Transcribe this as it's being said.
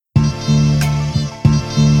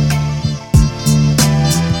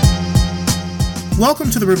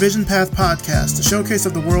Welcome to the Revision Path Podcast, a showcase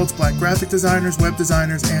of the world's Black graphic designers, web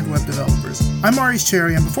designers, and web developers. I'm Maurice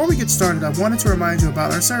Cherry, and before we get started, I wanted to remind you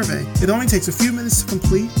about our survey. It only takes a few minutes to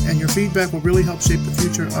complete, and your feedback will really help shape the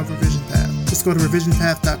future of Revision Path. Just go to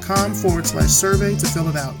revisionpath.com/survey to fill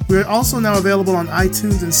it out. We're also now available on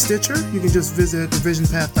iTunes and Stitcher. You can just visit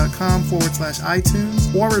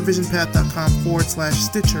revisionpath.com/iTunes or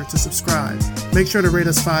revisionpath.com/Stitcher to subscribe. Make sure to rate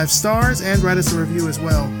us 5 stars and write us a review as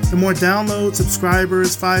well. The more downloads,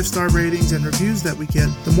 subscribers, 5-star ratings, and reviews that we get,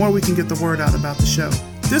 the more we can get the word out about the show.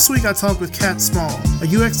 This week I talked with Catt, a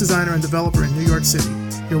UX designer and developer in New York City.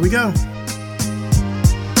 Here we go.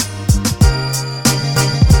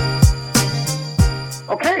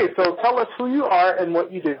 Okay, so tell us who you are and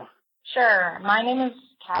what you do. Sure. My name is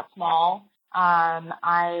Catt.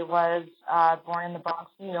 I was born in the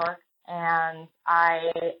Bronx, New York, and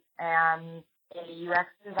I am a UX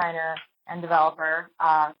designer and developer.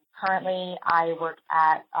 Currently, I work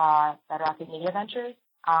at Bedrock Media Ventures,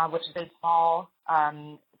 which is a small,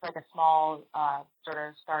 sort of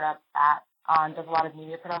startup that does a lot of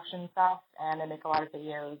media production stuff, and they make a lot of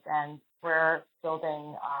videos, and we're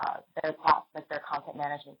building their content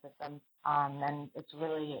management system, and it's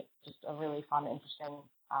really just a really fun, interesting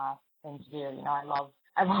thing to do. You know,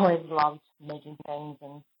 I've always loved making things,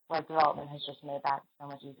 and web development has just made that so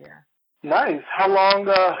much easier. Nice. How long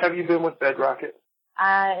have you been with Bedrock? It's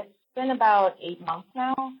been about 8 months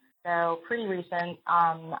now, so pretty recent.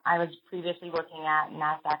 I was previously working at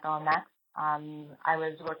NASDAQ OMX. I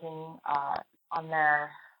was working on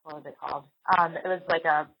their, what was it called? It was like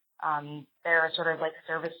their sort of like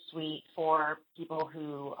service suite for people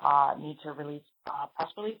who need to release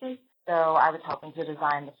press releases. So I was helping to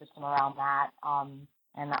design the system around that, and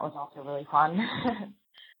that was also really fun.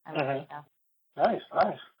 Nice.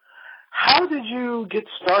 How did you get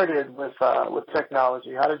started with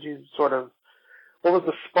technology? How did you what was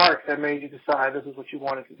the spark that made you decide this is what you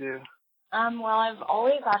wanted to do? Well, I've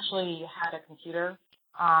always actually had a computer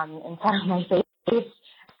in front of my face,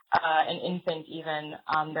 an infant even.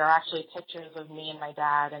 There are actually pictures of me and my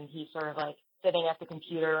dad, and he's sort of like sitting at the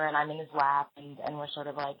computer, and I'm in his lap, and we're sort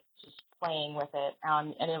of like just playing with it.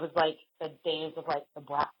 And it was like the days of like the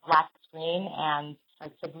black screen and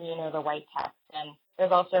like Sabrina the white text. And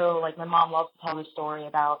there's also like my mom loves to tell the story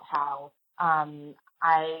about how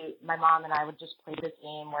my mom and I would just play this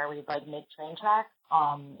game where we'd like make train tracks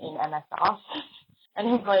in MS-DOS, and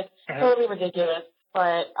it was like totally ridiculous.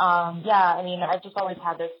 But yeah, I mean, I've just always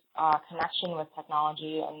had this connection with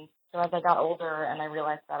technology, and so as I got older and I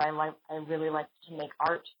realized that I really liked to make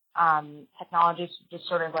art, technology just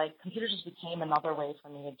sort of like computers just became another way for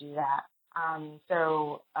me to do that.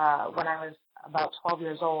 So when I was about 12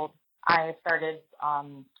 years old, I started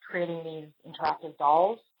creating these interactive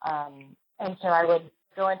dolls, and so I would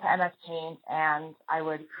go into MS Paint and I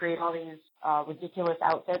would create all these ridiculous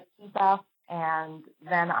outfits and stuff, and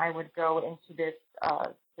then I would go into this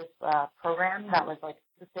program that was like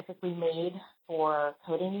specifically made for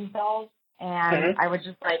coding these dolls, and I would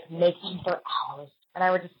just like make them for hours, and I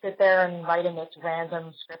would just sit there and write in this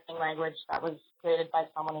random scripting language that was created by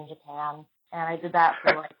someone in Japan, and I did that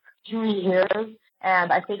for like 2 years,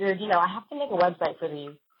 and I figured, I have to make a website for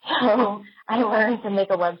these. So I learned to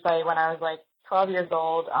make a website when I was like 12 years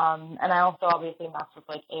old, and I also obviously messed with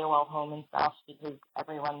like AOL Home and stuff because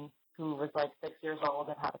everyone who was like 6 years old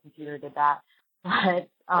and had a computer did that. But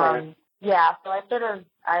yeah, so I've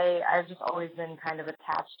just always been kind of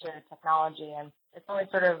attached to technology, and it's always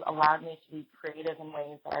sort of allowed me to be creative in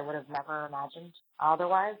ways that I would have never imagined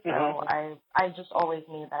otherwise. So I just always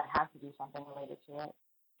knew that I had to do something related to it.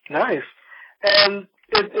 Nice. And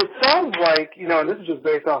it sounds like, and this is just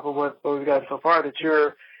based off of what we've got so far, that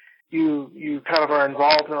you kind of are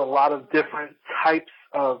involved in a lot of different types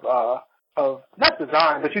of not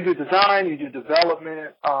design, but you do design, you do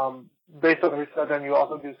development. Based on the research, then you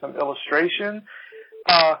also do some illustration.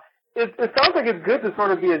 It sounds like it's good to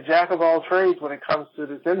sort of be a jack of all trades when it comes to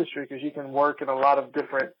this industry, because you can work in a lot of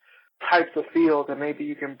different types of fields, and maybe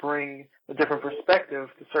you can bring a different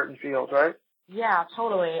perspective to certain fields, right? Yeah,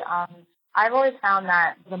 totally. I've always found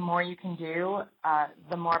that the more you can do,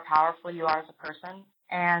 the more powerful you are as a person.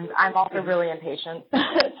 And I'm also really impatient,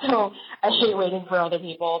 so I hate waiting for other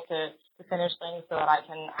people to finish things so that I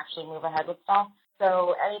can actually move ahead with stuff.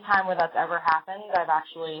 So anytime where that's ever happened, I've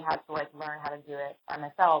actually had to like learn how to do it by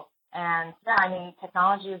myself. And yeah, I mean,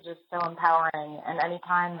 technology is just so empowering. And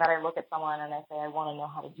anytime that I look at someone and I say I want to know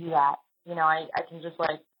how to do that, I can just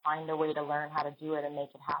like find a way to learn how to do it and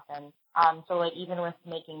make it happen. So like even with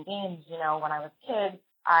making games, when I was a kid,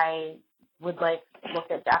 I would like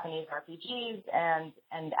look at Japanese RPGs and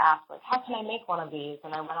ask like, how can I make one of these?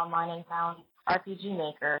 And I went online and found RPG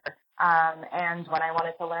Maker. And when I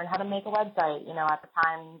wanted to learn how to make a website, at the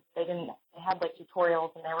time they had like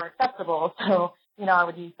tutorials and they were accessible. So, I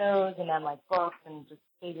would use those and then like books and just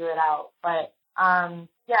figure it out. But,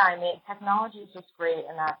 yeah, I mean, technology is just great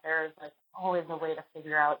in that there's like always a way to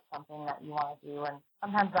figure out something that you want to do. And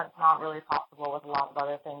sometimes that's not really possible with a lot of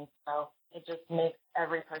other things. So it just makes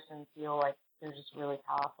every person feel like they're just really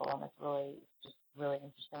powerful, and it's really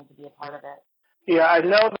interesting to be a part of it. Yeah, I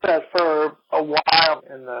know that for a while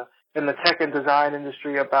in the tech and design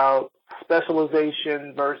industry about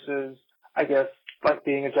specialization versus, I guess, like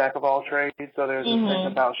being a jack of all trades. So there's this thing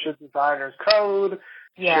about should designers code,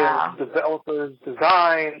 should developers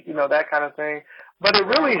design, that kind of thing. But it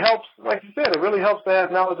really helps, like you said, it really helps to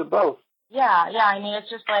have knowledge of both. Yeah. I mean, it's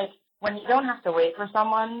just like when you don't have to wait for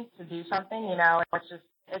someone to do something,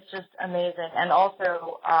 it's just amazing. And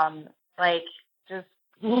also, like just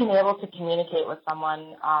being able to communicate with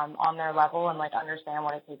someone on their level and like understand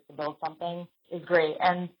what it takes to build something is great.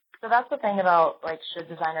 And so that's the thing about like should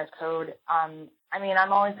designers code. I mean,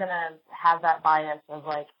 I'm always gonna have that bias of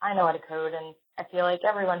like I know how to code, and I feel like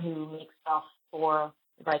everyone who makes stuff for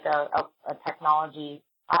like a technology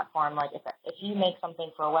platform, like if you make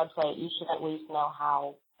something for a website, you should at least know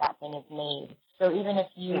how that thing is made. So even if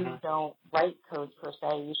you don't write code per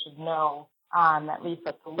se, you should know at least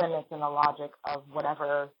like the limits and the logic of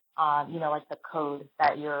whatever, like the code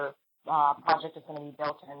that your project is going to be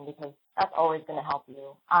built in, because that's always going to help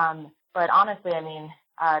you. But honestly, I mean,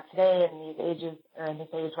 today in this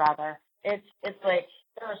age rather, it's like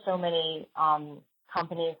there are so many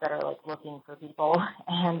companies that are like looking for people,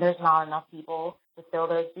 and there's not enough people to fill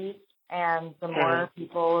those seats. And the more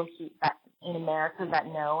people that in America that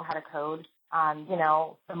know how to code,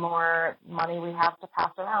 the more money we have to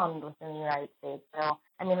pass around within the United States. So,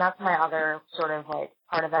 I mean, that's my other sort of like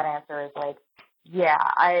part of that answer is like, yeah,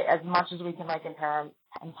 as much as we can like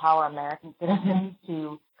empower American citizens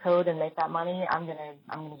to code and make that money, I'm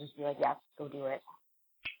gonna just be like, yes, go do it.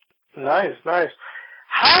 Nice.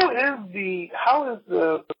 How is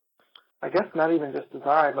the I guess not even just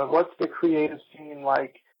design, but what's the creative scene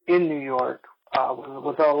like in New York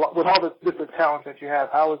with all the different talents that you have?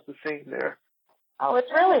 How is the scene there? Oh,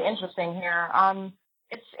 it's really interesting here.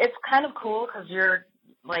 It's kind of cool because you're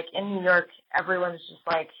like in New York, everyone's just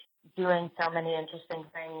like doing so many interesting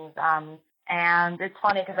things. And it's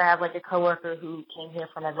funny because I have like a coworker who came here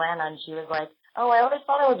from Atlanta, and she was like, "Oh, I always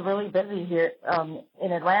thought I was really busy here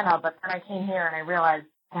in Atlanta, but then I came here and I realized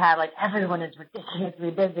that like everyone is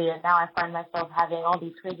ridiculously busy, and now I find myself having all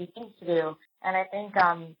these crazy things to do." And I think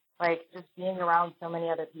like just being around so many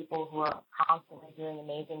other people who are constantly doing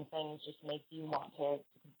amazing things just makes you want to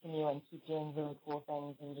continue and keep doing really cool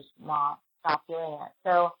things and just not stop doing it.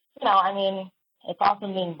 So, I mean, it's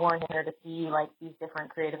awesome being born here to see like these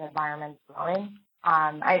different creative environments growing.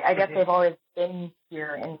 I guess they've always been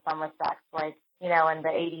here in some respects, like, in the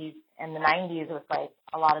 80s and the 90s with like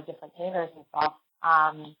a lot of different tailors and stuff.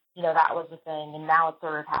 That was the thing, and now it's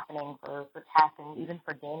sort of happening for tech and even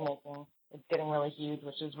for game making. It's getting really huge,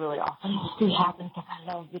 which is really awesome to see happen because I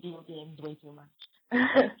love video games way too much.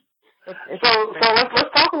 So let's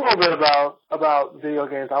talk a little bit about video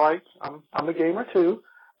games. I'm a gamer too.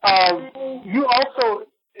 You also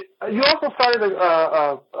started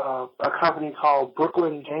a company called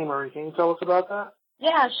Brooklyn Gamery. Can you tell us about that?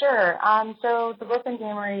 Yeah, sure. So the Brooklyn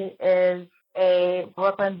Gamery is a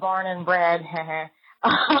Brooklyn born and bred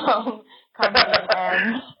company,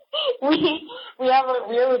 and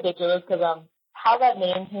we're ridiculous because how that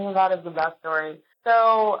name came about is the best story.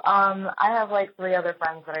 So I have like 3 other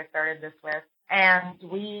friends that I started this with, and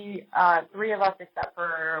we 3 of us except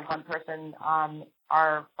for one person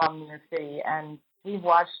are from New York City, and we've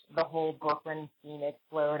watched the whole Brooklyn scene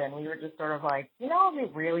explode, and we were just sort of like, it would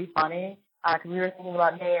be really funny because we were thinking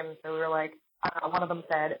about names, so we were like, one of them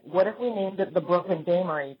said, what if we named it the Brooklyn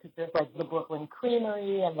Gamery? Because there's like the Brooklyn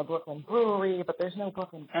Creamery and the Brooklyn Brewery, but there's no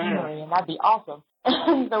Brooklyn Gamery, and that'd be awesome.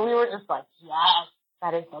 And so we were just like, yes,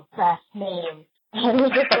 that is the best name. And we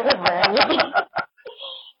just sort of ran with it.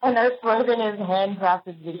 And our slogan is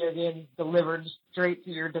handcrafted video games delivered straight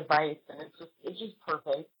to your device, and it's just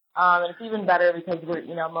perfect. And it's even better because we're,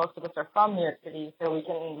 most of us are from New York City, so we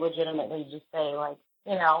can legitimately just say like,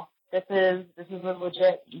 this is a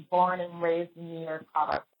legit born and raised in New York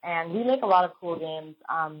product. And we make a lot of cool games.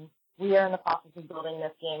 We are in the process of building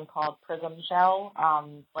this game called Prism Shell.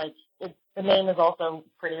 The name is also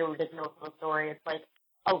pretty ridiculous of a story. It's like,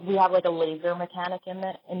 we have like a laser mechanic in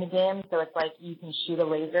the game. So it's like you can shoot a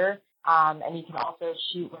laser, and you can also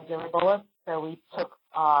shoot regular bullets. So we took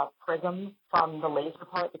prism from the laser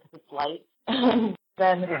part because it's light.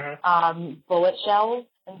 Then bullet shells.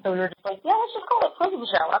 And so we were just like, yeah, let's just call it Prism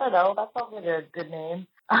Show. I don't know. That sounds like a good name.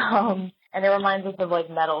 And it reminds us of, like,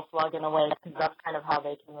 Metal Slug in a way, because that's kind of how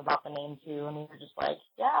they came about the name, too. And we were just like,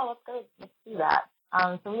 yeah, let's do that.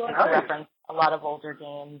 So we like to reference a lot of older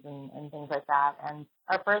games and things like that. And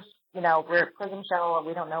our first, we're Prism Show.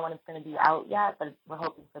 We don't know when it's going to be out yet, but we're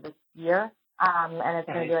hoping for this year. And it's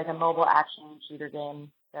going to be like a mobile action shooter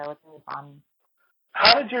game. So it's going to be fun.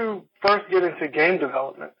 How did you first get into game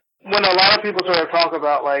development? When a lot of people sort of talk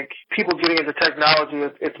about, like, people getting into technology,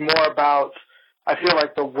 it's more about, I feel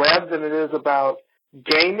like, the web than it is about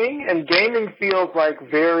gaming. And gaming feels like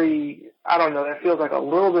it feels like a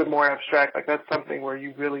little bit more abstract. Like, that's something where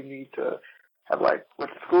you really need to have, like,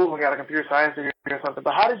 with school, we got a computer science degree or something.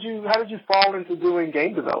 But how did you fall into doing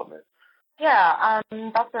game development? Yeah,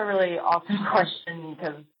 that's a really awesome question,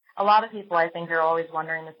 because a lot of people, I think, are always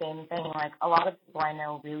wondering the same thing. Like, a lot of people I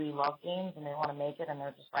know really love games, and they want to make it, and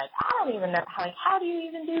they're just like, I don't even know, how do you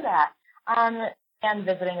even do that? And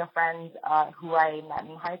visiting a friend who I met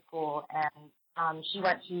in high school, and she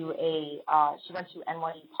went to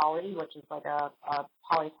NYU Poly, which is like a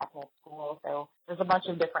polytechnic school. So there's a bunch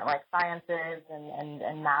of different, like, sciences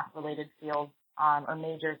and math-related fields or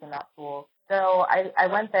majors in that school. So I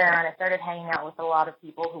went there, and I started hanging out with a lot of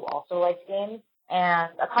people who also liked games. And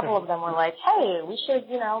a couple of them were like, hey, we should,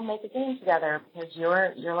 make a game together, because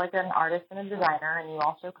you're like an artist and a designer, and you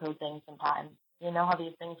also code things sometimes. You know how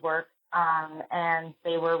these things work. And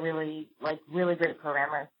they were really great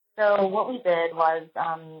programmers. So what we did was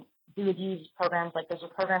we would use programs, like there's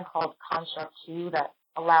a program called Construct 2 that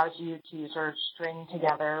allows you to sort of string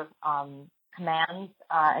together commands,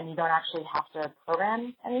 and you don't actually have to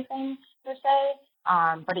program anything per se.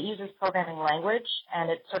 But it uses programming language,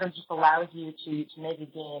 and it sort of just allows you to make a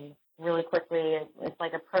game really quickly. It's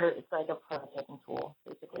like a prototyping tool,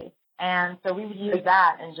 basically. And so we would use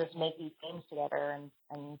that and just make these games together,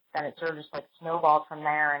 and then it sort of just like snowballed from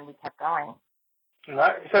there, and we kept going.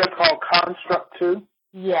 Right. You said it's called Construct 2?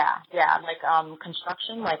 Yeah, like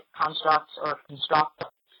construction, like constructs or construct.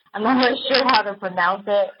 I'm not really sure how to pronounce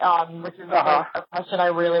it, which is a question I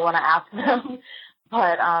really want to ask them.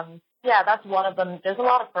 But yeah, that's one of them. There's a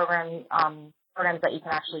lot of programs that you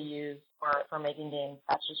can actually use for making games.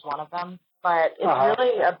 That's just one of them. But it's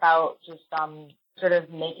really about just sort of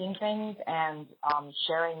making things and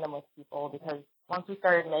sharing them with people, because once we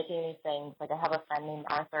started making these things, like I have a friend named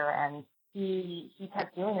Arthur, and he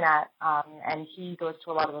kept doing that, and he goes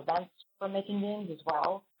to a lot of events for making games as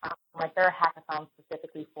well. Like there are hackathons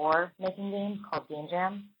specifically for making games called Game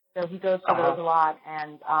Jam. So he goes to those a lot,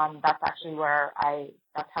 and that's actually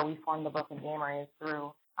that's how we formed the Broken Gamer, is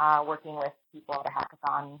through working with people at a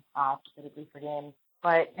hackathon specifically for games.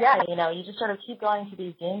 But yeah, you just sort of keep going to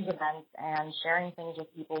these games events and sharing things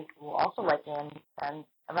with people who also like games, and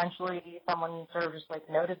eventually someone sort of just like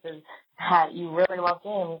notices that you really love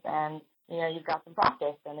games, and you've got some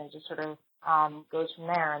practice, and it just sort of goes from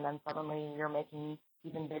there, and then suddenly you're making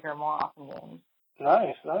even bigger, more awesome games.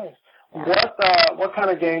 Nice. Yeah. What kind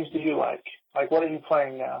of games do you like? Like, what are you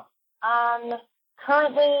playing now?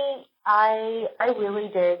 Currently, I really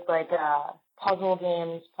dig like puzzle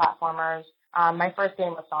games, platformers. My first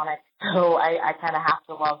game was Sonic, so I kind of have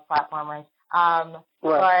to love platformers.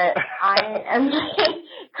 Right. But I am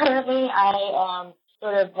currently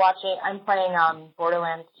sort of watching. I'm playing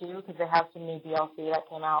Borderlands 2 because they have some new DLC that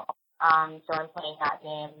came out. So I'm playing that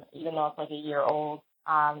game, even though it's like a year old.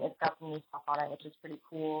 It's got some new stuff on it, which is pretty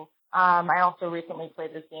cool. I also recently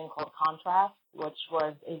played this game called Contrast, which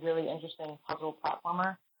was a really interesting puzzle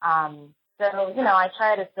platformer. So, I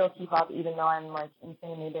try to still keep up, even though I'm like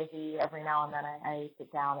insanely busy. Every now and then I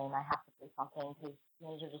sit down and I have to play something, because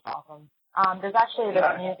games are just awesome. There's actually this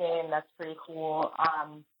new game that's pretty cool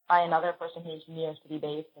by another person who's New York City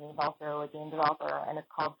based, and he's also a game developer, and it's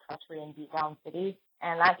called Treachery in Beatdown City.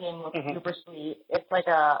 And that game looks super sweet. It's like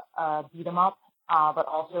a beat 'em up, but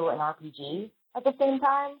also an RPG at the same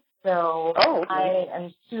time. So I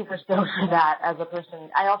am super stoked for that as a person.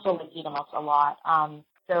 I also like beat 'em ups a lot.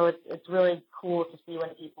 So it's really cool to see when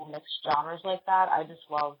people mix genres like that. I just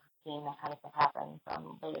love seeing that kind of stuff happen. So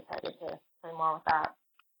I'm really excited to play more with that.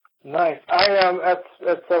 Nice. I am.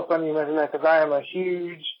 That's so funny you mentioned that, because I am a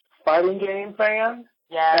huge fighting game fan.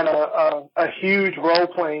 Yeah. And a huge role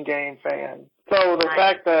playing game fan. So the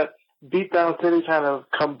fact that Beatdown City kind of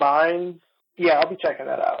combines, I'll be checking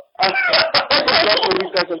that out. I'll definitely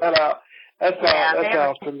be checking that out. That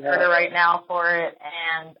sounds pretty nice. Right now for it,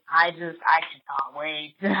 and I cannot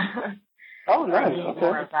wait. Oh, nice. Okay.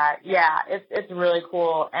 More of that. Yeah, it's really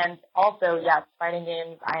cool. And also, yes, fighting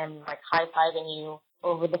games, I am like high-fiving you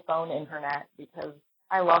over the phone internet, because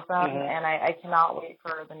I love them, and I cannot wait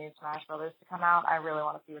for the new Smash Brothers to come out. I really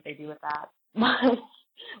want to see what they do with that.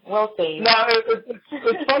 We'll see. Now,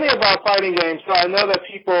 it's funny about fighting games. So I know that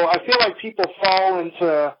I feel like people fall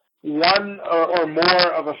into one or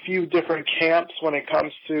more of a few different camps when it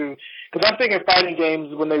comes to, because I'm thinking fighting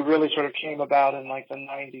games when they really sort of came about in like the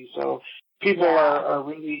 90s. So people are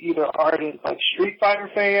really either ardent like Street Fighter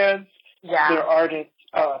fans, they're ardent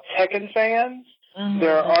Tekken fans,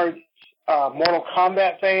 they're ardent Mortal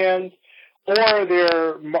Kombat fans, or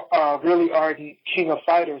they're really ardent King of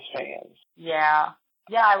Fighters fans. Yeah.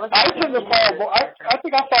 Yeah, I tend to fall more, I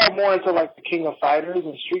think I fall more into like the King of Fighters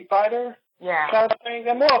and Street Fighter kind of thing.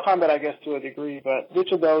 And Mortal Kombat, I guess, to a degree, but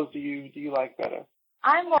which of those do you like better?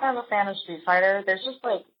 I'm more of a fan of Street Fighter. There's just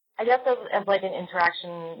like, I guess as like an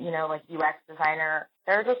interaction, like UX designer,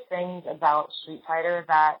 there are just things about Street Fighter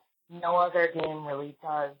that no other game really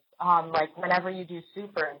does. Like whenever you do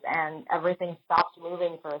supers and everything stops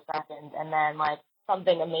moving for a second and then like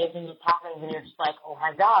something amazing just happens and you're just like, oh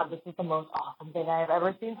my god, this is the most awesome thing I've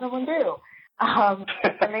ever seen someone do. And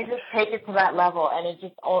they just take it to that level, and it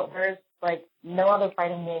just, there's like no other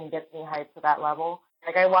fighting game gets me hyped to that level.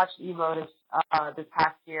 Like I watched Evo this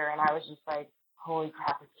past year and I was just like, holy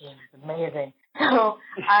crap, this game is amazing. So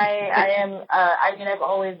I've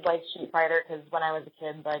always liked Street Fighter because when I was a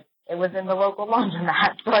kid, like it was in the local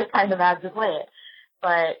laundromat, so I kind of had to play it.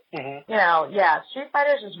 But, Street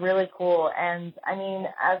Fighter is just really cool. And, I mean,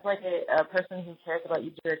 as, like, a person who cares about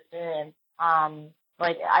user experience,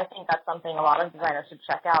 like, I think that's something a lot of designers should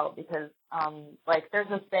check out because, like, there's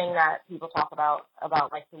this thing that people talk about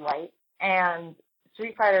like, light. And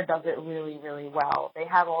Street Fighter does it really, really well. They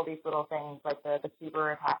have all these little things, like the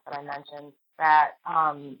super attack that I mentioned, that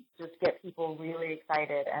just get people really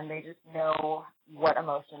excited. And they just know what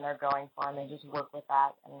emotion they're going for, and they just work with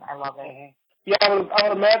that. And I love it. Yeah, I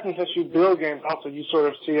would imagine since you build games, also you sort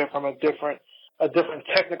of see it from a different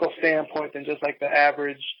technical standpoint than just like the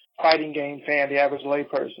average fighting game fan, the average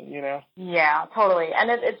layperson, Yeah, totally.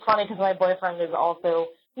 And it's funny because my boyfriend is also,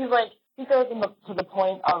 he goes to the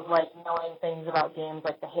point of like knowing things about games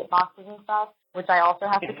like the hitboxes and stuff, which I also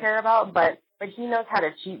have to care about, but he knows how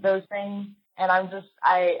to cheat those things. And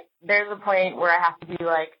there's a point where I have to be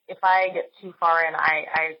like, if I get too far in,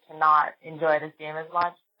 I cannot enjoy this game as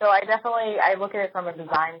much. So I look at it from a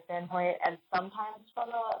design standpoint and sometimes from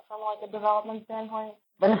like a development standpoint.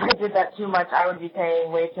 But if I did that too much, I would be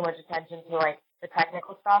paying way too much attention to like the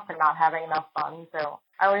technical stuff and not having enough fun. So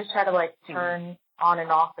I always try to like turn on and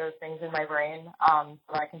off those things in my brain,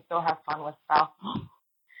 so I can still have fun with stuff.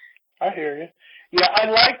 I hear you. Yeah, I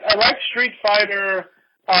like Street Fighter,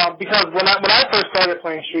 because when I first started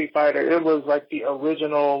playing Street Fighter, it was like the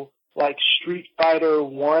original like Street Fighter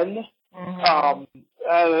 1.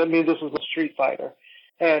 I mean, this was a Street Fighter,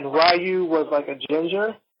 and Ryu was like a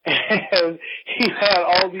ginger, and he had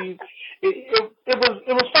all these. It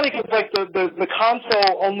was funny because like the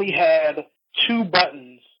console only had 2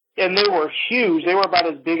 buttons, and they were huge. They were about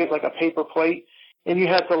as big as like a paper plate, and you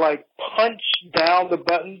had to like punch down the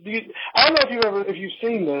buttons. I don't know if you've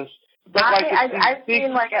seen this, but like I've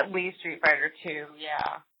seen like at least Street Fighter 2.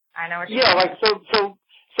 Yeah, I know what you're saying. Like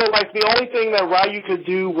so like the only thing that Ryu could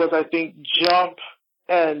do was I think jump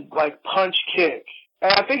and like punch kick.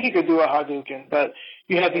 And I think he could do a Hadouken, but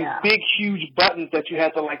you had these big huge buttons that you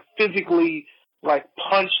had to like physically like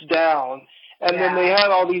punch down. And then they had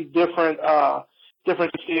all these different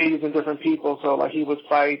stages and different people. So like he would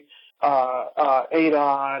fight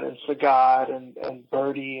Adon and Sagat and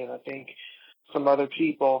Birdie and I think some other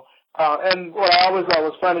people. And what I always thought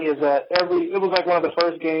was funny is that it was like one of the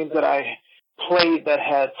first games that I played that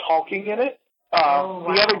had talking in it. The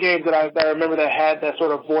other games that I remember that had that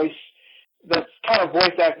sort of voice, that kind of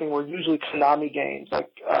voice acting were usually Konami games, like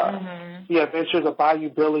The Adventures of Bayou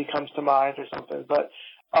Billy comes to mind or something. But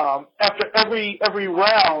after every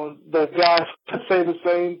round, the guys would say the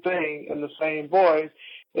same thing in the same voice.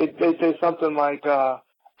 They say something like, oh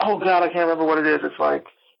God, I can't remember what it is. It's like,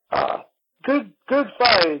 good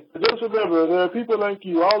fight. Just remember, there are people like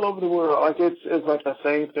you all over the world. Like it's like the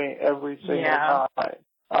same thing every single time.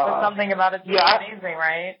 There's something about it that's amazing,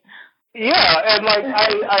 right? Yeah, and like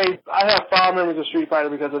I have fond memories of Street Fighter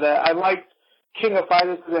because of that. I liked King of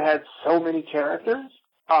Fighters because it had so many characters.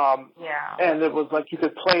 And it was like you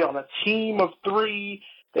could play on a team of 3.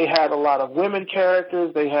 They had a lot of women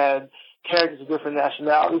characters. They had characters of different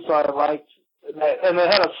nationalities, so I liked that. And they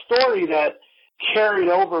had a story that carried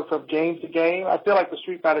over from game to game. I feel like the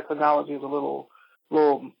Street Fighter chronology is a little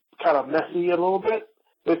kind of messy a little bit.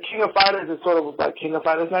 With King of Fighters, it sort of was like King of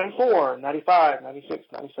Fighters 94, 95, 96,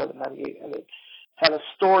 97, 98, and it had a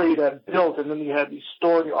story that built, and then you had these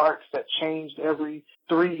story arcs that changed every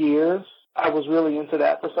 3 years, I was really into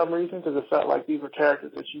that for some reason because it felt like these were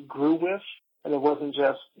characters that you grew with, and it wasn't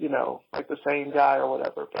just, like the same guy or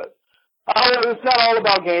whatever. But it's not all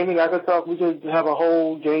about gaming. I could talk. We could have a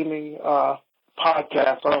whole gaming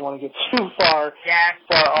podcast. So I don't want to get too far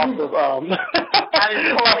off of. That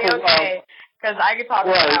is totally okay. Because I could talk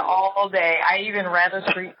about that all day. I even read a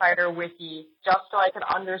Street Fighter wiki just so I could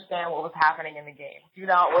understand what was happening in the game. Do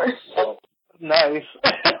not worry. Oh, nice.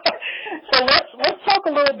 So let's talk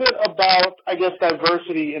a little bit about, I guess,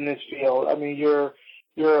 diversity in this field. I mean, you're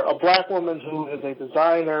a black woman who is a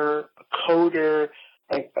designer, a coder,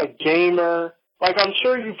 a gamer. Like, I'm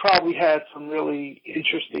sure you probably had some really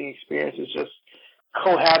interesting experiences just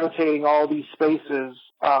cohabitating all these spaces.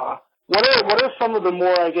 What are some of the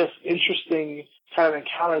more, I guess, interesting kind of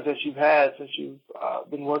encounters that you've had since you've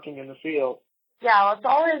been working in the field? Yeah, well, it's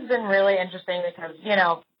always been really interesting because,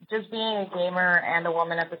 just being a gamer and a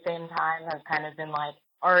woman at the same time has kind of been, like,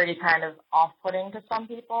 already kind of off-putting to some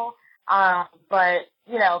people. But,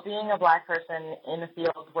 being a black person in a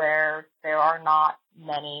field where there are not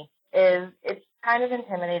many it's kind of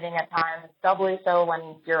intimidating at times, doubly so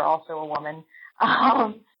when you're also a woman.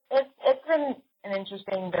 It's been an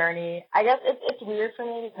interesting journey. I guess it's weird for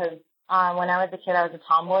me because when I was a kid, I was a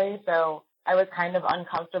tomboy, so I was kind of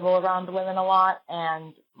uncomfortable around women a lot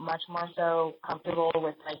and much more so comfortable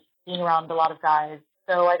with, like, being around a lot of guys.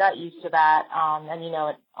 So I got used to that, and,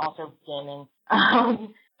 it also gaming.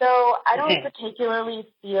 So I don't particularly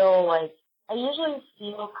feel like, I usually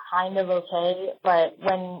feel kind of okay, but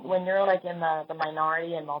when you're, like, in the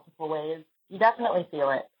minority in multiple ways, you definitely feel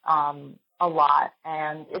it a lot,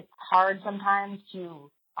 and it's hard sometimes to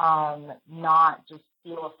not just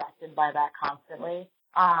feel affected by that constantly.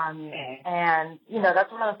 And,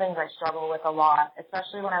 that's one of the things I struggle with a lot,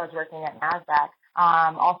 especially when I was working at NASDAQ.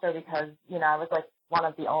 Also because, I was like one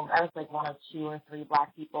of 2 or 3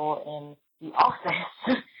 black people in the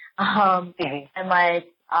office. And like,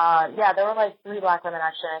 there were like 3 black women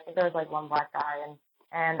actually. I think there was like 1 black guy,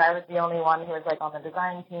 and I was the only one who was like on the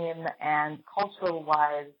design team. And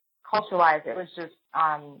culture-wise, it was just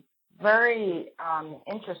very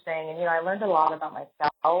interesting. And I learned a lot about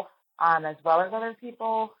myself as well as other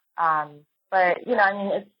people. But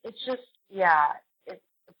it's just it's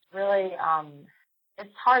really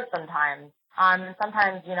it's hard sometimes. And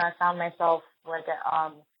sometimes I found myself like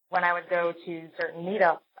when I would go to certain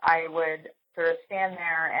meetups, I would sort of stand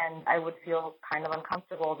there and I would feel kind of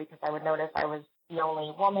uncomfortable because I would notice I was the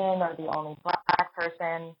only woman or the only black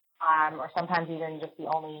person, or sometimes even just the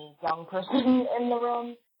only young person in the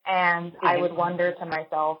room. And I would wonder to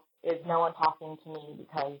myself, is no one talking to me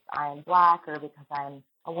because I'm black or because I'm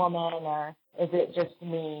a woman, or is it just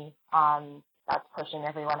me that's pushing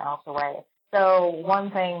everyone else away? So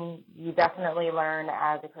one thing you definitely learn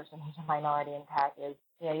as a person who's a minority in tech is,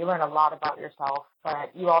 you learn a lot about yourself,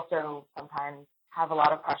 but you also sometimes have a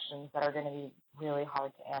lot of questions that are going to be really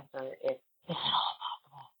hard to answer if it's at all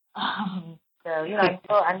possible. So,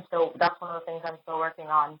 I'm still, that's one of the things I'm still working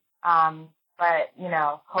on. But,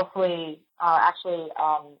 hopefully,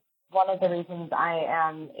 one of the reasons I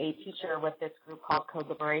am a teacher with this group called Code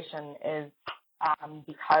Liberation is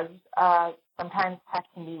because sometimes tech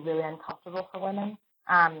can be really uncomfortable for women.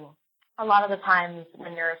 A lot of the times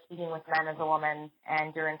when you're speaking with men as a woman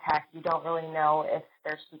and you're in tech, you don't really know if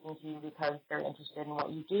they're speaking to you because they're interested in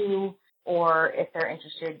what you do or if they're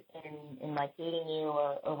interested in like dating you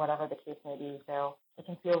or whatever the case may be. So it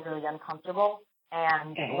can feel really uncomfortable.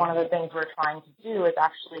 And one of the things we're trying to do is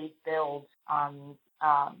actually build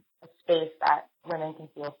a space that women can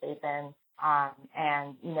feel safe in,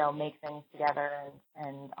 and, make things together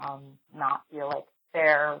and not feel like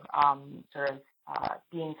they're sort of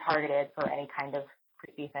being targeted for any kind of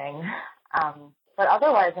creepy thing. But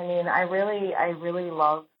otherwise, I really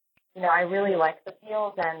love, I really like the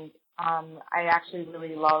field, and I actually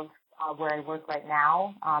really love where I work right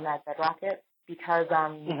now at Bedrocket because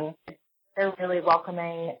they're really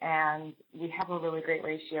welcoming, and we have a really great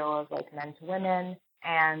ratio of like men to women.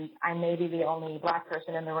 And I may be the only black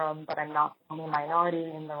person in the room, but I'm not the only minority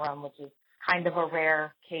in the room, which is kind of a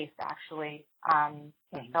rare case, actually.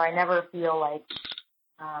 So I never feel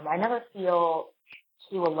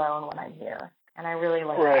too alone when I'm here, and I really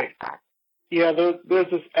like that fact. Yeah, there's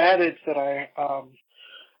this adage that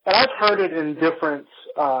and I've heard it in different,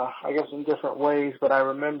 in different ways, but I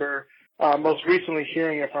remember most recently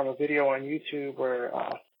hearing it from a video on YouTube where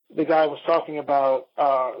the guy was talking about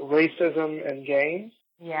racism in games.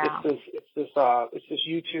 Yeah. It's this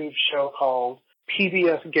YouTube show called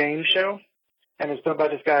PBS Game Show, and it's done by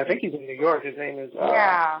this guy. I think he's in New York. His name is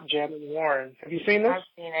Jammin Warren. Have you seen this? I've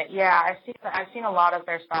seen it. Yeah, I've seen a lot of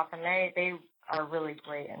their stuff, and they are really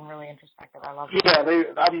great and really introspective. I love Yeah,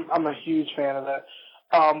 them. I'm a huge fan of that.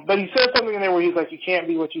 But he said something in there where he's like, you can't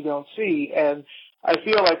be what you don't see. And I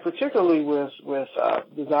feel like particularly with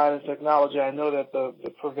design and technology, I know that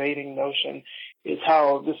the pervading notion is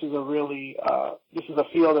how this is a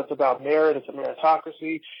field that's about merit, it's a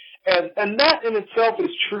meritocracy. And that in itself is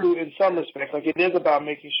true in some respects. Like, it is about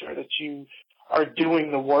making sure that you are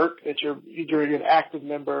doing the work, that you're an active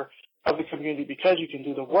member of the community because you can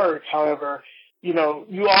do the work. However, you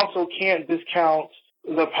also can't discount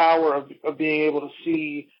the power of being able to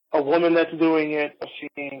see a woman that's doing it, of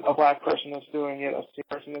seeing a black person that's doing it, of seeing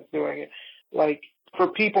a person that's doing it. Like, for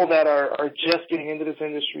people that are just getting into this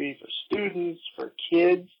industry, for students, for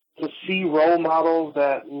kids, to see role models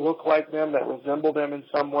that look like them, that resemble them in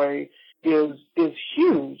some way is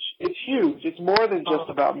huge. It's huge. It's more than just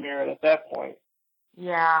about merit at that point.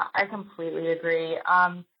 Yeah, I completely agree.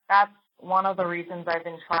 That's one of the reasons I've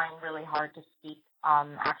been trying really hard to speak,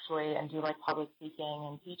 actually, and do like public speaking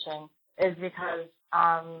and teaching, is because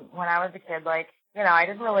when I was a kid, like, I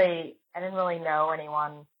didn't really know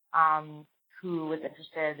anyone who was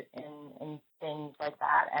interested in things like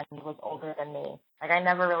that and was older than me. Like, I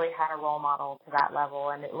never really had a role model to that level,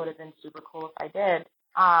 and it would have been super cool if I did.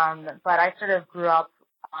 But I sort of grew up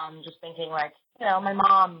just thinking, like, my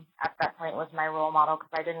mom at that point was my role model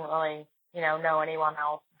because I didn't really, know anyone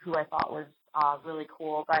else who I thought was really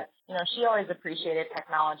cool. But, she always appreciated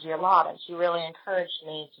technology a lot, and she really encouraged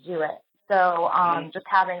me to do it. So just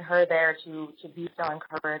having her there to be so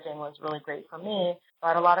encouraging was really great for me.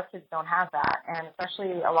 But a lot of kids don't have that, and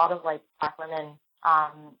especially a lot of, like, black women,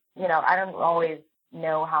 I don't always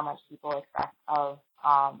know how much people expect of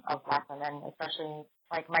black women, especially,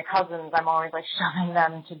 like, my cousins. I'm always, like, shoving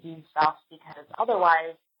them to do stuff because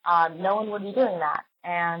otherwise no one would be doing that.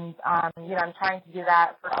 And, I'm trying to do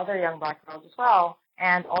that for other young black girls as well,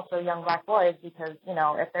 and also young black boys because,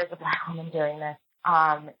 if there's a black woman doing this,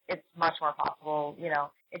 it's much more possible.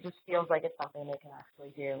 It just feels like it's something they can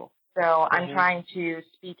actually do. So I'm trying to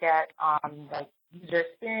speak at, like, user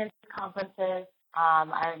experience conferences.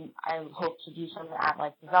 I hope to do some at,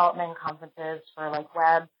 like, development conferences for, like,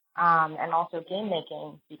 web, and also game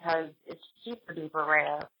making because it's super duper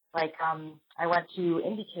rare. Like, I went to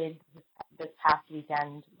Indiecade this past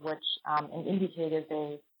weekend, which, and Indiecade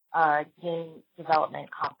is a game development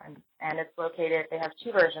conference, and it's located, they have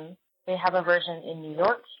two versions. They have a version in New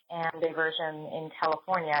York and a version in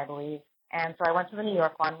California, I believe. And so I went to the New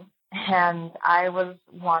York one, and I was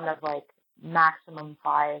one of, like, maximum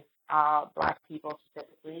 5 black people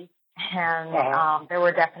specifically. And there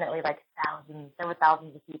were definitely, like, thousands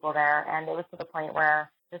of people there, and it was to the point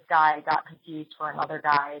where this guy got confused for another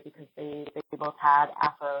guy because they both had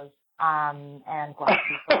afros and glasses.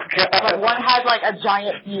 Like, one had, like, a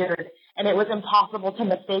giant beard, and it was impossible to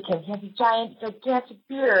mistake him. He has a giant, gigantic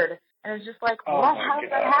beard. And it's just like, what? How did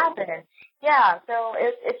that happen? Yeah, so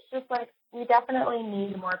it's just like we definitely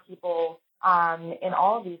need more people in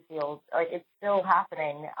all of these fields. Like, it's still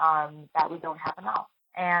happening that we don't have enough.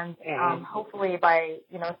 And hopefully by,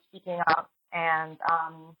 speaking up and,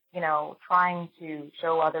 trying to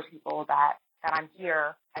show other people that I'm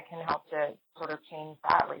here, I can help to sort of change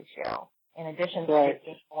that ratio in addition to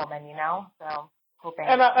being a woman, So hoping.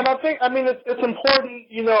 And I think, it's important,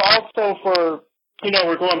 also for,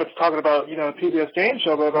 we're going to talking about, PBS game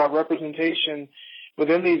show, but about representation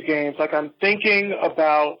within these games. Like, I'm thinking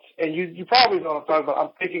about, and you probably know what I'm talking about,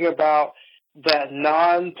 I'm thinking about that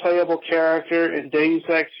non-playable character in Deus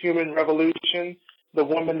Ex Human Revolution, the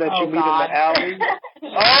woman that you meet in the alley.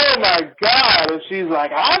 Oh, my God. And she's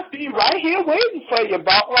like, I'll be right here waiting for you.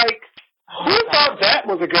 About, like, who thought that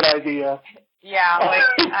was a good idea? Yeah, like,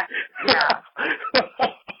 yeah.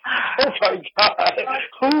 Oh, my God.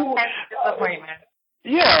 Who? Disappointment.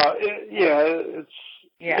 Yeah, it's...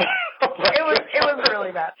 Yeah. It was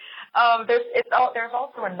really bad. There's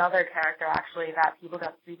also another character, actually, that people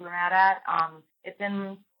got super mad at. It's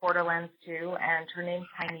in Borderlands 2, and her name's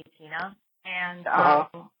Tiny Tina. And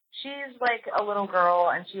she's like a little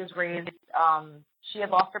girl, and she was raised, she had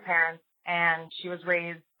lost her parents, and she was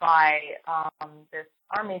raised by this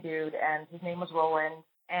army dude, and his name was Roland,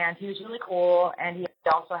 and he was really cool, and he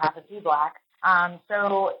also happened to be black.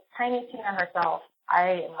 So Tiny Tina herself,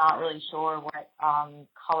 I am not really sure what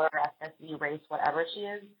color, ethnicity, race, whatever she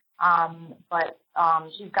is, but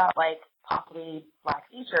she's got, like, possibly black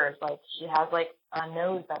features. Like, she has, like, a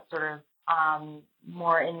nose that's sort of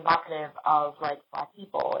more evocative of, like, black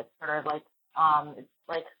people. It's sort of like, it's,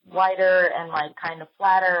 like, wider and, like, kind of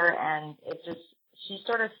flatter, and it just, she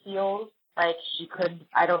sort of feels like she could,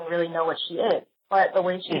 I don't really know what she is, but the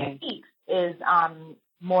way she speaks is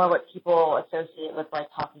more what people associate with, like,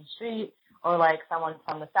 talking street or like someone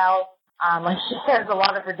from the South. Like she says a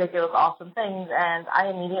lot of ridiculous, awesome things, and I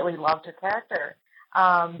immediately loved her character.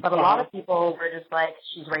 But a lot of people were just like,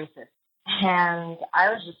 she's racist. And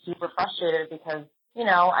I was just super frustrated because, you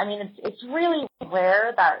know, I mean, it's really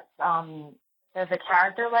rare that there's a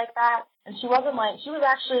character like that. And she wasn't like, she was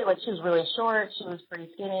actually, like, she was really short, she was pretty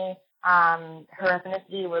skinny. Her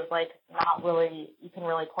ethnicity was, like, not really, you can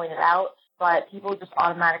really point it out. But people just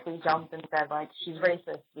automatically jumped and said, like, she's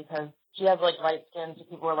racist because she has, like, light skin. So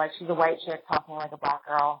people were like, she's a white chick talking like a black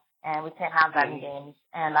girl, and we can't have that in games.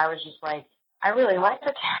 And I was just like, I really like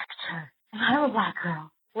the character, and I'm a black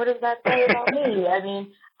girl. What does that say about me? I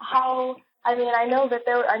mean, I know that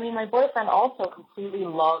my boyfriend also completely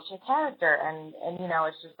loves her character, and you know,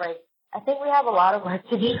 it's just like, I think we have a lot of work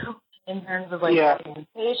to do in terms of, like,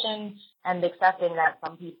 representation and accepting that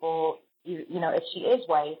some people, you know, if she is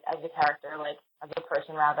white as a character, like, as a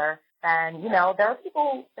person rather, then, you know, there are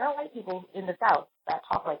white people in the South that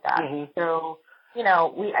talk like that. Mm-hmm. So, you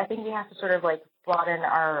know, I think we have to sort of, like, broaden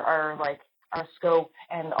our scope,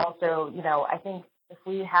 and also, you know, I think if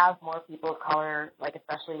we have more people of color, like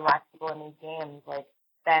especially black people in these games, like,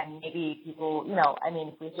 then maybe people, you know, I mean,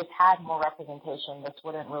 if we just had more representation, this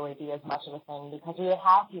wouldn't really be as much of a thing because we would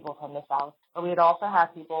have people from the South, but we'd also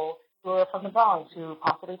have people who are from the Bronx who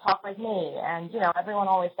possibly talk like me. And, you know, everyone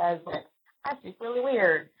always says, like, I speak really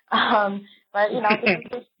weird. But, you know, this is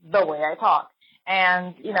just the way I talk.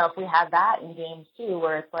 And, you know, if we had that in games too,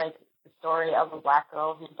 where it's like the story of a black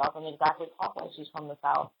girl who doesn't exactly talk like she's from the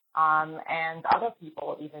South, and other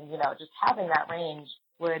people even, you know, just having that range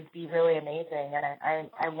would be really amazing, and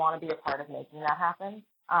I want to be a part of making that happen.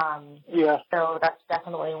 So that's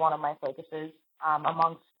definitely one of my focuses,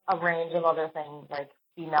 amongst a range of other things like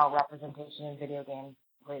female representation in video games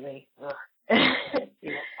lately.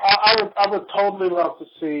 I would totally love to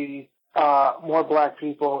see more black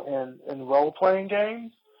people in role playing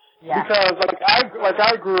games. Yeah. Because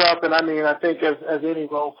I grew up, and I mean, I think as any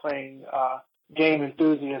role playing game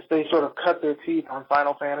enthusiast, they sort of cut their teeth on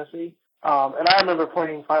Final Fantasy. And I remember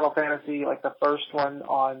playing Final Fantasy, like the first one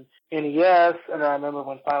on NES, and I remember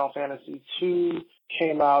when Final Fantasy II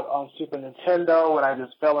came out on Super Nintendo, and I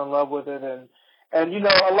just fell in love with it. And you know,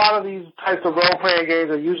 a lot of these types of role-playing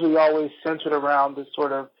games are usually always centered around this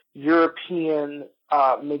sort of European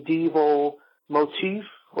medieval motif,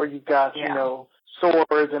 where you've got, you know,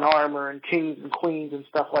 swords and armor and kings and queens and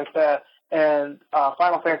stuff like that. And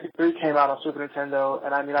Final Fantasy III came out on Super Nintendo,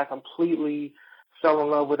 and I mean, I completely fell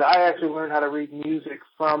in love with it. I actually learned how to read music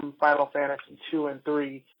from Final Fantasy 2 and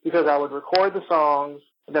 3 because I would record the songs,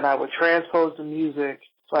 and then I would transpose the music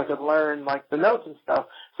so I could learn, like, the notes and stuff.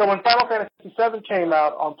 So when Final Fantasy 7 came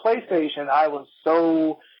out on PlayStation, I was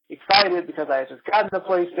so excited because I had just gotten the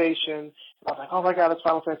PlayStation. I was like, oh my God, it's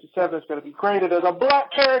Final Fantasy 7. It's going to be great. And there's a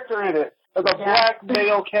black character in it. There's a black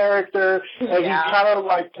male character, and he kind of,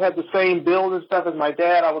 like, had the same build and stuff as my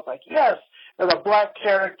dad. I was like, yes, there's a black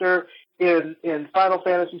character in Final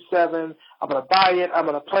Fantasy 7. I'm going to buy it. I'm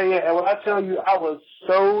going to play it. And when I tell you, I was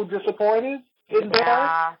so disappointed in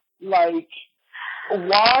that. Like,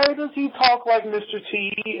 why does he talk like Mr.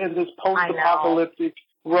 T in this post-apocalyptic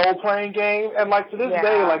role-playing game? And, like, to this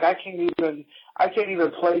day, like, I can't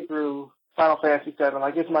even play through Final Fantasy 7.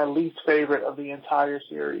 Like, it's my least favorite of the entire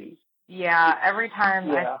series. Yeah, every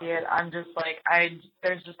time I see it, I'm just like,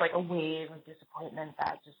 there's just like a wave of disappointment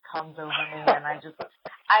that just comes over me, and I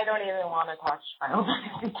don't even want to touch Final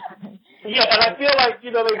Fantasy 7. Yeah, and I feel like,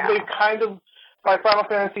 you know, they kind of, like, Final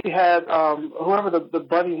Fantasy had, whoever the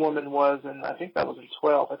bunny woman was, and I think that was in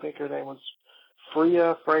 12, I think her name was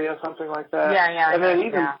Freya, something like that. And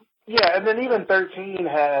then even 13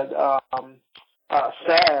 had,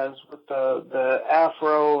 Saz with the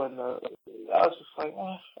afro and I was just like,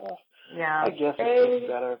 I guess it's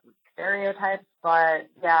better. Stereotypes, but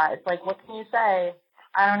it's like, what can you say?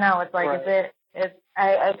 I don't know. It's like,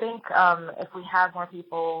 I think if we have more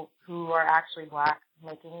people who are actually black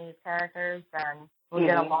making these characters, then we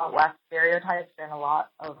get a lot less stereotypes and a lot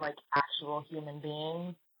of, like, actual human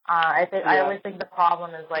beings. I always think the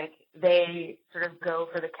problem is, like, they sort of go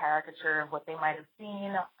for the caricature of what they might have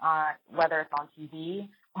seen, whether it's on TV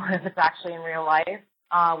or if it's actually in real life,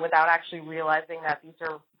 without actually realizing that these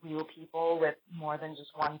are real people with more than just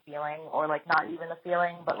one feeling, or, like, not even a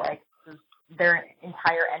feeling, but, like, their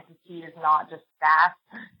entire entity is not just sass.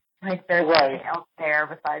 Like, there's something else there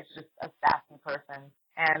besides just a sassy person.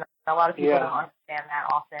 And a lot of people don't understand that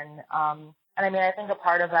often. And I mean, I think a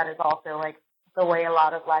part of that is also, like, the way a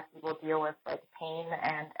lot of black people deal with, like, pain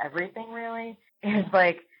and everything, really, is,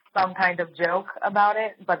 like, some kind of joke about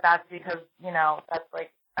it. But that's because, you know, that's,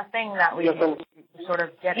 like, a thing that we sort of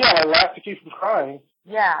get. Yeah, I laugh to keep from crying.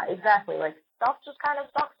 Yeah, exactly. Like, stuff just kind of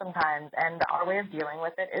sucks sometimes, and our way of dealing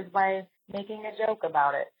with it is by making a joke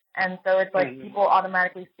about it. And so it's like people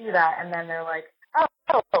automatically see that, and then they're like,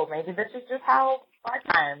 oh, maybe this is just how Black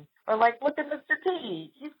time. Or like, look at Mr.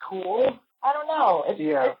 T, he's cool. I don't know. It's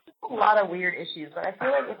just a lot of weird issues, but I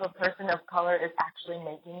feel like if a person of color is actually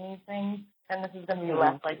making these things, then this is going to be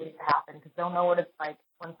less likely to happen, because they'll know what it's like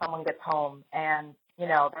when someone gets home and, you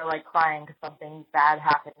know, they're like crying because something bad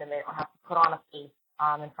happened and they don't have to put on a face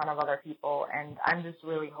in front of other people. And I'm just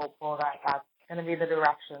really hopeful that that's going to be the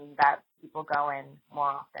direction that people go in more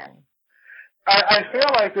often. I feel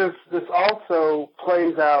like this also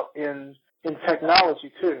plays out in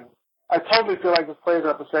technology too. I totally feel like this plays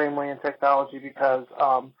out the same way in technology because,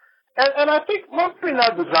 and I think mostly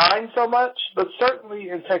not design so much, but certainly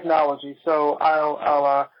in technology. So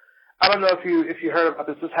I don't know if you heard about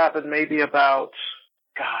this. This happened maybe about,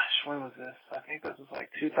 gosh, when was this? I think this was like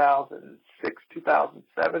 2006,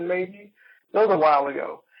 2007 maybe. That was a while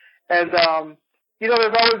ago. And, you know,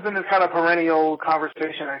 there's always been this kind of perennial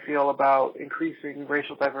conversation, I feel, about increasing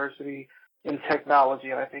racial diversity in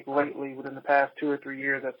technology. And I think lately, within the past 2 or 3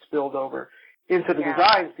 years, that's spilled over into the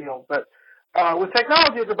design field. But with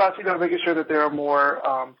technology, it's about, you know, making sure that there are more,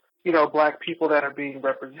 you know, Black people that are being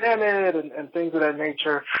represented and things of that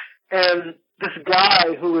nature. And this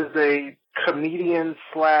guy who is a comedian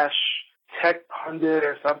slash tech pundit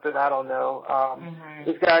or something, I don't know,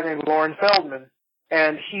 this guy named Lauren Feldman.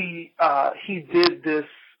 And he did this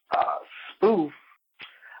spoof,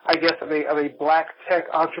 I guess, of a Black tech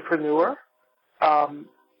entrepreneur. Oh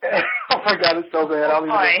my God, it's so bad. I don't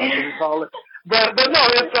even know what to call it. But no,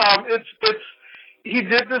 it's he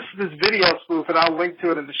did this video spoof, and I'll link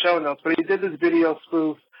to it in the show notes. But he did this video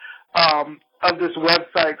spoof of this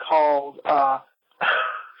website called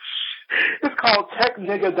it's called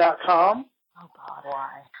technigga.com. Oh God, why?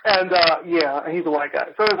 And yeah, he's a white guy.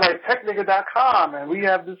 So it's like technigga.com, and we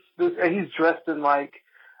have this, and he's dressed in like,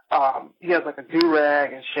 he has like a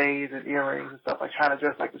do-rag and shades and earrings and stuff, like trying to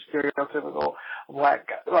dress like the stereotypical black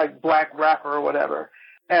rapper or whatever.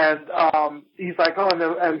 And he's like, oh,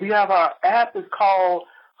 and we have our app is called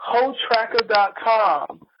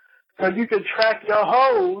hotracker.com, so you can track your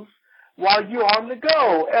hoes while you're on the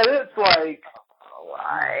go. And it's like,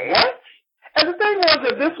 what? And the thing was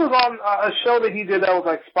that this was on a show that he did that was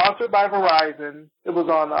like sponsored by Verizon. It was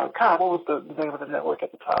on, God, what was the name of the network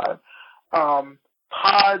at the time?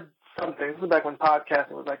 Pod something. This was back when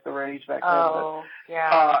podcasting was like the rage back then. Oh,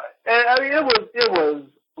 yeah. And I mean, it was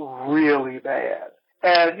really bad.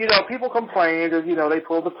 And, you know, people complained and, you know, they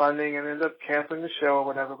pulled the funding and ended up canceling the show or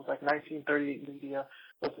whatever. It was like 1938 Media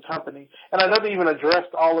was the company. And I know they even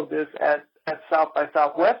addressed all of this at South by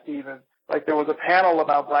Southwest even. Like, there was a panel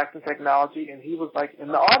about Blacks in technology, and he was, like, in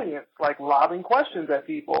the audience, like, lobbing questions at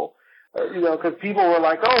people, you know, because people were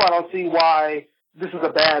like, oh, I don't see why this is a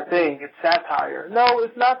bad thing. It's satire. No,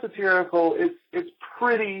 it's not satirical. It's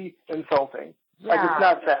pretty insulting. Yeah. Like, it's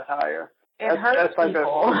not satire. It hurts like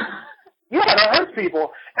people. Yeah, it hurts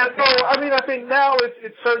people. And so, I mean, I think now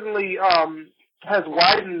it certainly has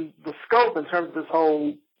widened the scope in terms of this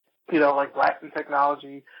whole, you know, like, Blacks in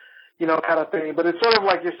technology, you know, kind of thing. But it's sort of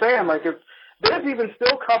like you're saying, like, there's even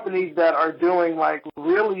still companies that are doing, like,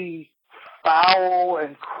 really foul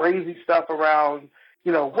and crazy stuff around,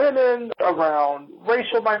 you know, women, around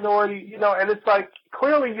racial minority, you know, and it's like,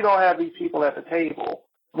 clearly you don't have these people at the table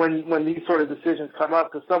when these sort of decisions come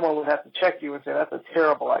up, because someone would have to check you and say, that's a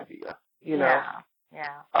terrible idea, you know.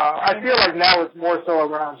 Yeah. I feel like now it's more so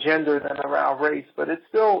around gender than around race, but it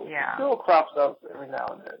still crops up every now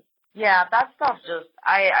and then. Yeah, that stuff just,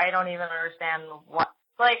 I don't even understand what,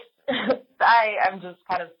 like, I'm just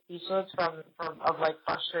kind of speechless of like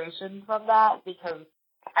frustration from that, because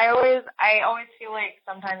I always feel like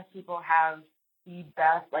sometimes people have the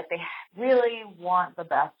best, like they really want the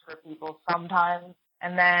best for people sometimes,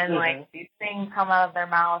 and then like these things come out of their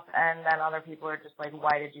mouth, and then other people are just like,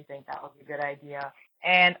 why did you think that was a good idea?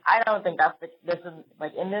 And I don't think that's this is,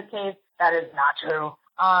 like, in this case, that is not true.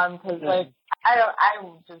 Because like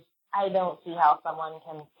I don't see how someone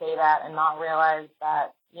can say that and not realize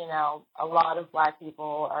that, you know, a lot of Black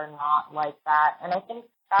people are not like that. And I think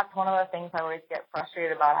that's one of the things I always get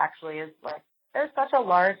frustrated about, actually, is, like, there's such a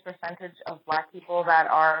large percentage of Black people that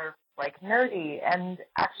are, like, nerdy and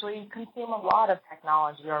actually consume a lot of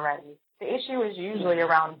technology already. The issue is usually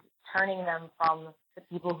around turning them from the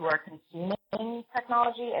people who are consuming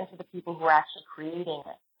technology into the people who are actually creating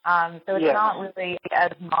it. So it's not really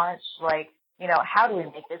as much, like, you know, how do we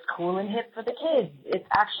make this cool and hip for the kids? It's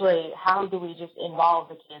actually, how do we just involve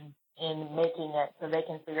the kids in making it so they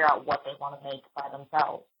can figure out what they want to make by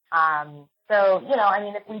themselves? So, you know, I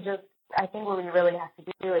mean, if we just I think what we really have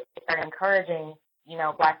to do is start encouraging,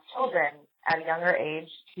 Black children at a younger age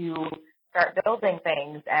to start building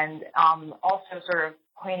things, and also sort of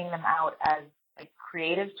pointing them out as like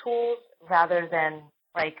creative tools rather than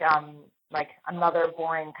like another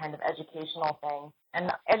boring kind of educational thing.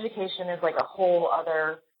 And education is like a whole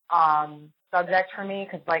other subject for me,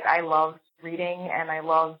 because like I love reading and I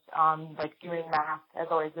love like doing math has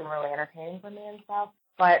always been really entertaining for me and stuff.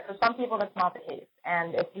 But for some people, that's not the case.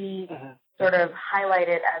 And if we sort of highlight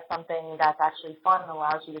it as something that's actually fun and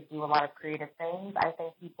allows you to do a lot of creative things, I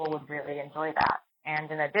think people would really enjoy that.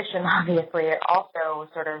 And in addition, obviously, it also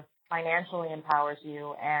sort of financially empowers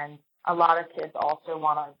you. And a lot of kids also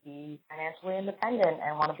want to be financially independent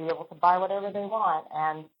and want to be able to buy whatever they want.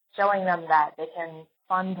 And showing them that they can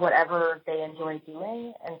fund whatever they enjoy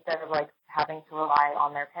doing instead of like having to rely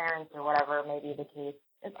on their parents or whatever may be the case,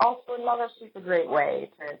 it's also another super great way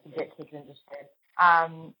to get kids interested.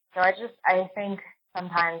 So I think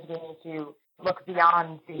sometimes we need to look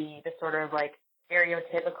beyond the sort of like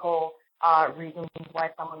stereotypical reasons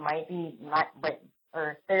why someone might be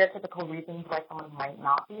or stereotypical reasons why someone might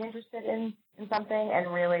not be interested in something,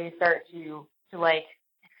 and really start to like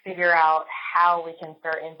figure out how we can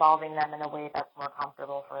start involving them in a way that's more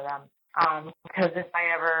comfortable for them. Because if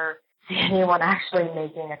I ever see anyone actually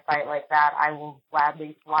making a site like that, I will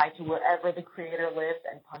gladly fly to wherever the creator lives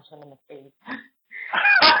and punch them in the face.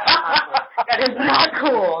 That is not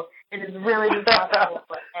cool. It is really not cool,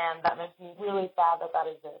 and that makes me really sad that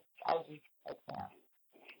exists. I can't.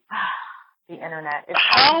 The internet. It's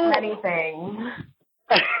many things.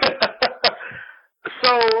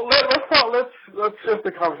 So let's shift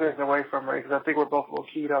the conversation away from Ray, because I think we're both a little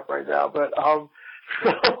keyed up right now. But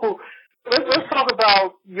so let's talk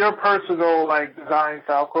about your personal like design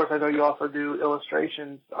style. Of course, I know you also do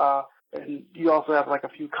illustrations, and you also have like a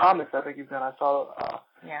few comics I think you've done. I saw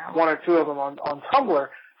one or two of them on Tumblr.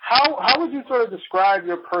 How would you sort of describe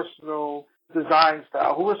your personal design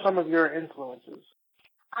style? Who are some of your influences?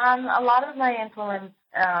 A lot of my influence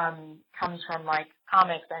comes from like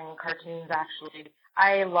comics and cartoons. Actually,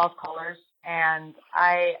 I love colors, and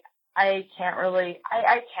I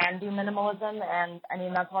can do minimalism, and I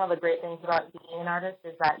mean that's one of the great things about being an artist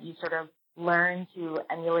is that you sort of learn to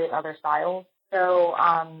emulate other styles. So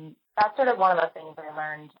that's sort of one of the things I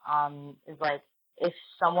learned is like if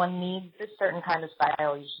someone needs a certain kind of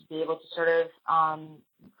style, you should be able to sort of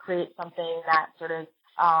create something that sort of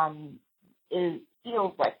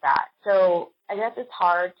feels like that. So I guess it's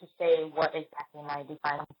hard to say what exactly my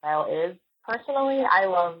design style is. Personally, I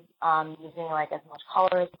love using like as much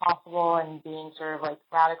color as possible and being sort of like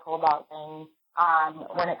radical about things.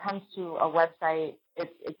 When it comes to a website,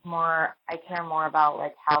 it's more, I care more about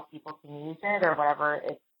like how people can use it or whatever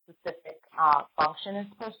its specific function is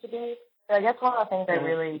supposed to be. So I guess one of the things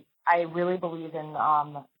I really believe in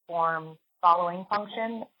form following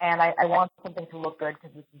function, and I want something to look good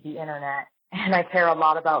because this is the internet, and I care a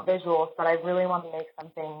lot about visuals, but I really want to make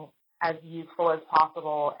something as useful as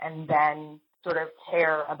possible and then sort of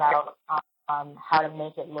care about how to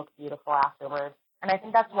make it look beautiful afterwards. And I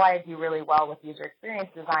think that's why I do really well with user experience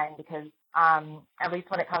design because at least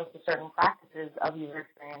when it comes to certain practices of user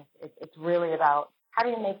experience, it's really about how do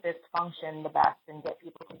you make this function the best and get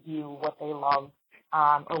people to do what they love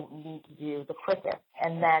or need to do the quickest,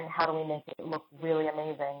 and then how do we make it look really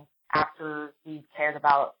amazing after we've cared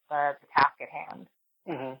about the task at hand.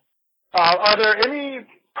 Mm-hmm. Are there any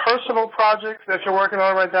personal projects that you're working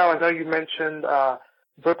on right now? I know you mentioned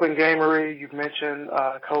Brooklyn Gamery, you've mentioned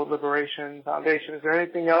Code Liberation Foundation. Is there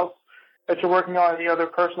anything else that you're working on, any other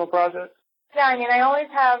personal projects? Yeah, I mean, I always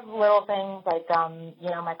have little things like,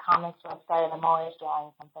 my comics website, I'm always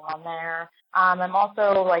drawing something on there. I'm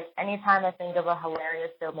also, like, anytime I think of a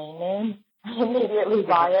hilarious domain name, I immediately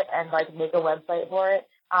buy it and, like, make a website for it.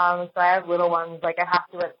 So I have little ones, like, I have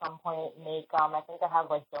to at some point make, I think I have,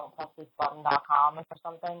 like, don'tpressthisbutton.com or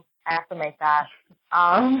something. I have to make that.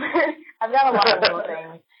 I've got a lot of little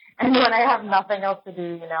things. And when I have nothing else to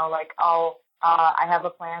do, I have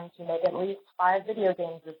a plan to make at least 5 video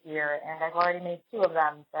games this year, and I've already made 2 of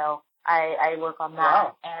them, so I work on that.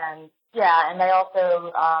 Wow. And I also,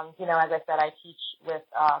 as I said, I teach with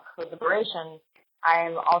Code Liberation.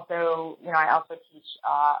 I'm also, I also teach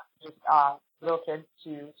little kids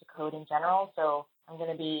to code in general, so I'm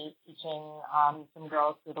going to be teaching some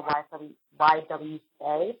girls through the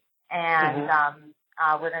YWCA, and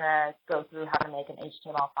we're going to go through how to make an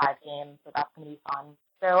HTML5 game, so that's going to be fun.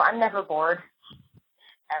 So I'm never bored,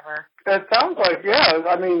 ever. That sounds like,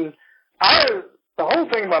 I mean, the whole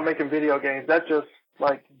thing about making video games, that just,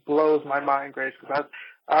 like, blows my mind, Grace, because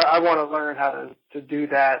I want to learn how to do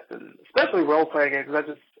that, and especially role-playing games,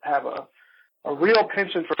 because have a real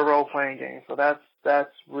penchant for role-playing games. So that's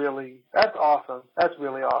awesome. That's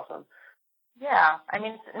really awesome. Yeah, I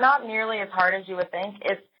mean, it's not nearly as hard as you would think.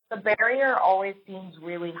 The barrier always seems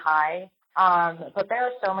really high, but there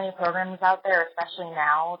are so many programs out there, especially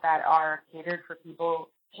now, that are catered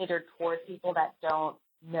towards people that don't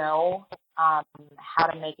know how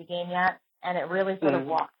to make a game yet, and it really sort of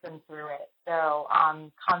walks them through it. So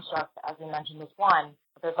Construct, as we mentioned, is one,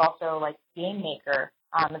 but there's also like Game Maker.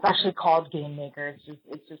 It's actually called Game Maker.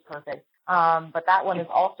 It's just perfect. But that one is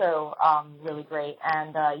also really great,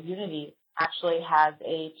 and Unity actually has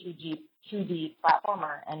a 2D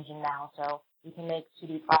platformer engine now, so you can make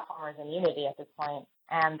 2D platformers in Unity at this point.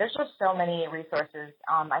 And there's just so many resources.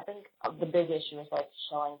 I think the big issue is like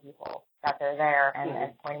showing people that they're there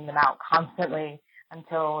and pointing them out constantly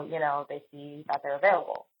until, they see that they're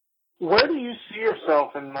available. Where do you see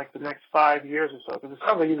yourself in like the next 5 years or so? Because it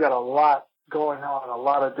sounds like you've got a lot going on, a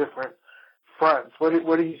lot of different fronts. Where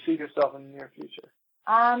do you see yourself in the near future?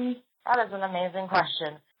 That is an amazing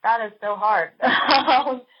question. That is so hard.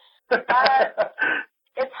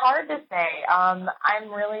 It's hard to say. I'm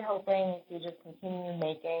really hoping to just continue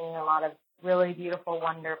making a lot of really beautiful,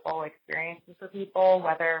 wonderful experiences for people,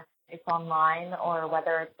 whether it's online or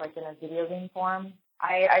whether it's like in a video game form.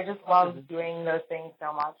 I just love doing those things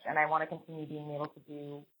so much, and I want to continue being able to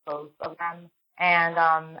do both of them. And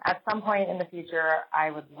at some point in the future, I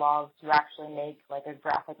would love to actually make like a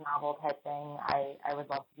graphic novel type thing. I would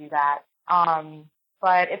love to do that.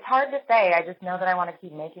 But it's hard to say. I just know that I want to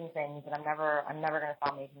keep making things, and I'm never going to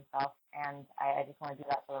stop making stuff. And I just want to do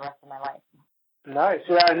that for the rest of my life. Nice.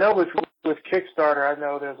 Yeah, I know with Kickstarter, I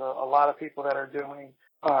know there's a lot of people that are doing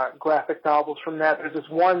graphic novels from that. There's this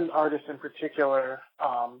one artist in particular.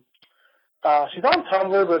 She's on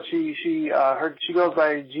Tumblr, but she goes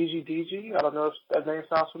by GGDG. I don't know if that name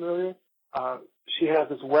sounds familiar. She has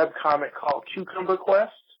this web comic called Cucumber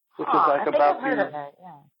Quest, which is like about I've heard of it,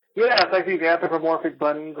 yeah. Yeah, it's like these anthropomorphic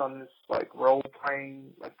bunnies on this like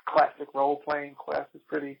classic role playing quest. It's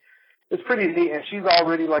pretty neat, and she's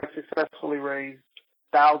already like successfully raised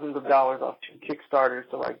thousands of dollars off 2 Kickstarters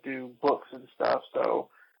to like do books and stuff. So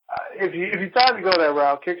if you decide to go that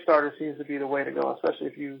route, Kickstarter seems to be the way to go, especially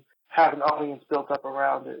if you have an audience built up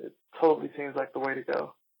around it. It totally seems like the way to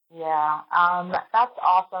go. Yeah, that's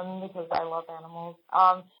awesome because I love animals.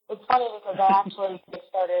 It's funny because I actually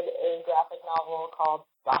started a graphic novel called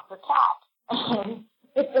Dr. Catt.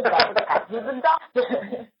 It's about a cat who's a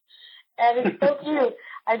doctor. And it's so cute.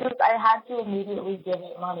 I had to immediately give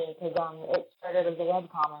it money because it started as a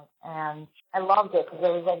webcomic, and I loved it because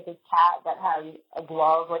there was like this cat that had a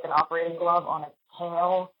glove, like an operating glove on its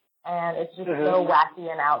tail, and it's just so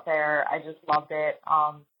wacky and out there. I just loved it.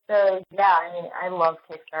 So yeah, I mean, I love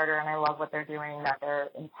Kickstarter, and I love what they're doing, that they're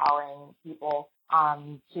empowering people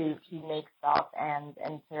to make stuff and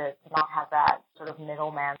to not have that sort of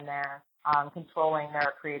middleman there controlling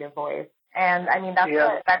their creative voice. And I mean, that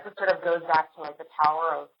just sort of goes back to like the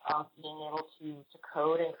power of being able to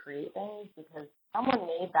code and create things, because someone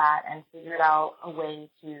made that and figured out a way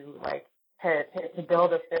to like to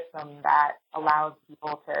build a system that allows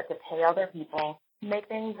people to pay other people to make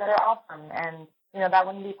things that are awesome. And that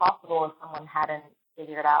wouldn't be possible if someone hadn't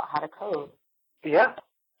figured out how to code. Yeah,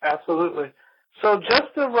 absolutely. So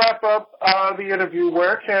just to wrap up the interview,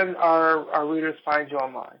 where can our readers find you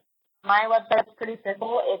online? My website's pretty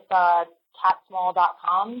simple. It's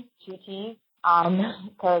cattsmall.com, 2 T's,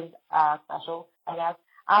 because special, I guess.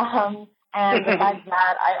 And besides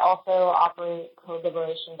that, I also operate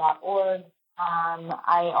codeliberation.org.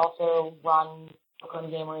 I also run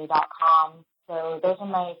brooklyngamery.com. So those are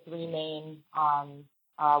my 3 main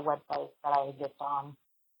websites that I exist on.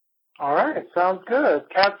 All right, sounds good.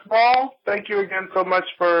 Catt Small, thank you again so much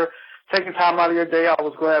for taking time out of your day. I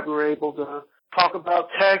was glad we were able to talk about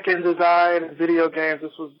tech and design and video games.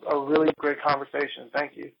 This was a really great conversation.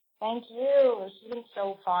 Thank you. Thank you. This has been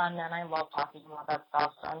so fun, and I love talking about that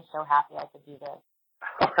stuff, so I'm so happy I could do this.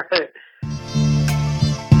 All right.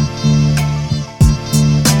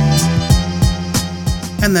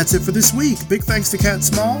 And that's it for this week. Big thanks to Catt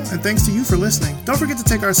Small, and thanks to you for listening. Don't forget to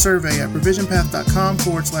take our survey at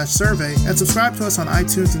revisionpath.com/survey and subscribe to us on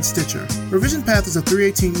iTunes and Stitcher. Revision Path is a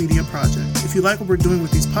 318 media project. If you like what we're doing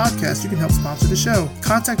with these podcasts, you can help sponsor the show.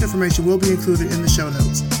 Contact information will be included in the show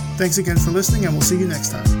notes. Thanks again for listening, and we'll see you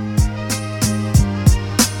next time.